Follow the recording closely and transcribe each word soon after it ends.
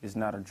It's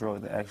not a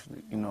drug that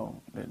actually,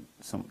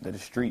 that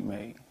is street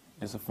made.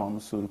 It's a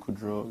pharmaceutical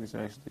drug. It's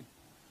actually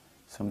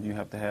something you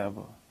have to have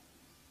a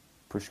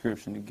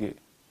prescription to get.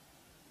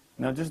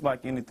 Now, just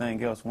like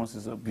anything else, once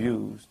it's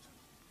abused,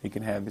 it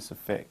can have its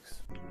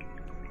effects.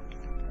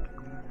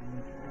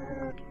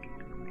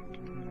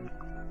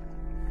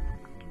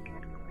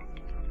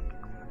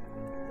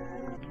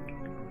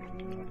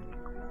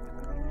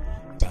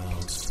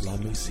 Let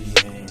me see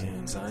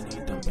hands, I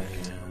need them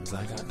bands,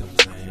 I got them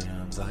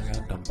Zams, I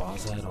got them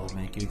balls that'll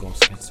make you go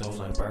schizo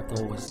like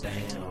Berko was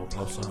down,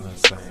 close on the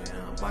Sam,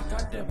 I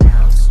got them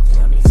bounce.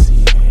 Let me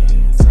see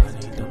hands, I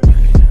need them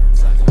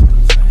bands, I got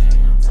them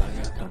Zams,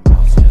 I got them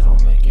balls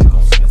that'll make you go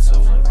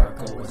schizo like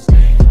Berko was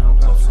down,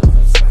 close on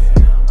the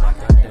Sam, I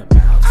got them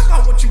bounce. I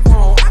got what you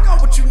want, I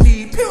got what you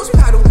need, pills,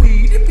 powder,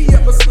 weed, it be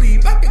up my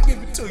sleeve, I can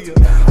give it to you.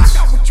 I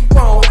got what you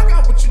want, I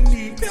got what you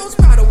need, pills,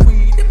 powder,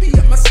 weed, it be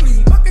up my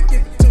sleeve, I can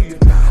give it to you.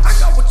 I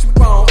got what you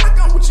want, I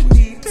got what you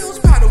need, pills,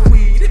 powder,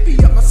 weed, it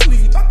be up my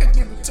sleeve, I can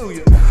give it to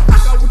you.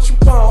 I got what you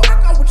want,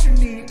 I got what you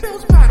need,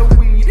 pills, powder,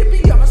 weed, it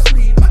be up my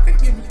sleeve, I can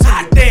give it to you.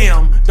 Ah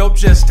damn, dope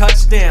just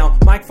touched down,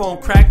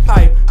 microphone crack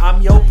pipe,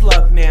 I'm your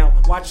plug now.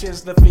 Watch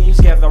as the fiends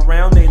gather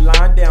round, they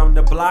line down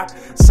the block.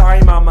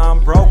 Sorry my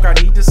mom broke, I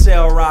need to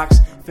sell rocks.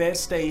 Fed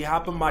stay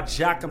hopping my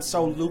jock, I'm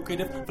so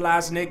lucrative.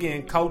 Flies nigga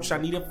and coach, I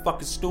need a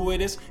fucking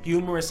stewardess.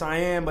 Humorous I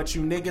am, but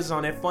you niggas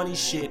on that funny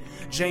shit.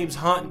 James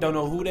Hunt don't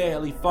know who the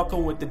hell he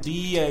fucking with. The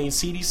DEA and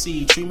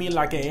CDC treat me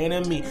like an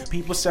enemy.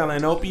 People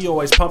selling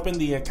opioids, pumping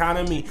the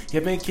economy,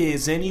 giving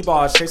kids any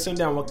bars, chasing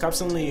down with cups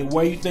and lean.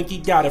 Where you think he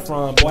got it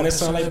from? Boy, that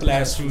sound like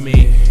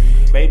blasphemy.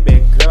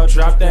 Baby girl,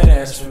 drop that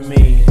ass for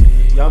me.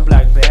 Young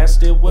black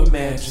bastard with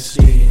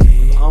majesty.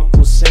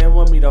 Uncle Sam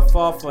want me to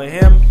fall for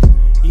him.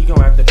 He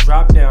gon' have to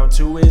drop down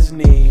to his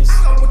knees.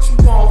 I got what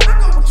you want, I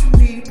got what you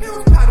need,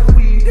 pills, powder,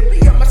 weed, it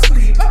be up my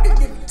sleeve, I can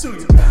give it to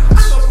you. I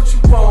got what you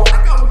want,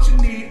 I got what you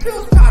need,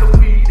 pills, powder,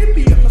 weed, it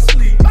be up my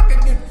sleeve, I can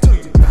give it to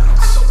you. I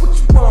got what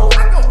you want,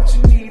 I got what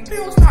you need,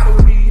 pills,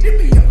 powder, weed, it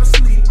be up my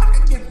sleeve, I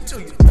can give it to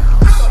you.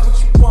 I got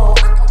what you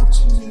want, I got what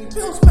you need,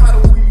 pills,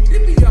 powder, weed,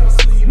 it be up my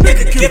sleeve.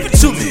 Nigga, give it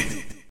to me.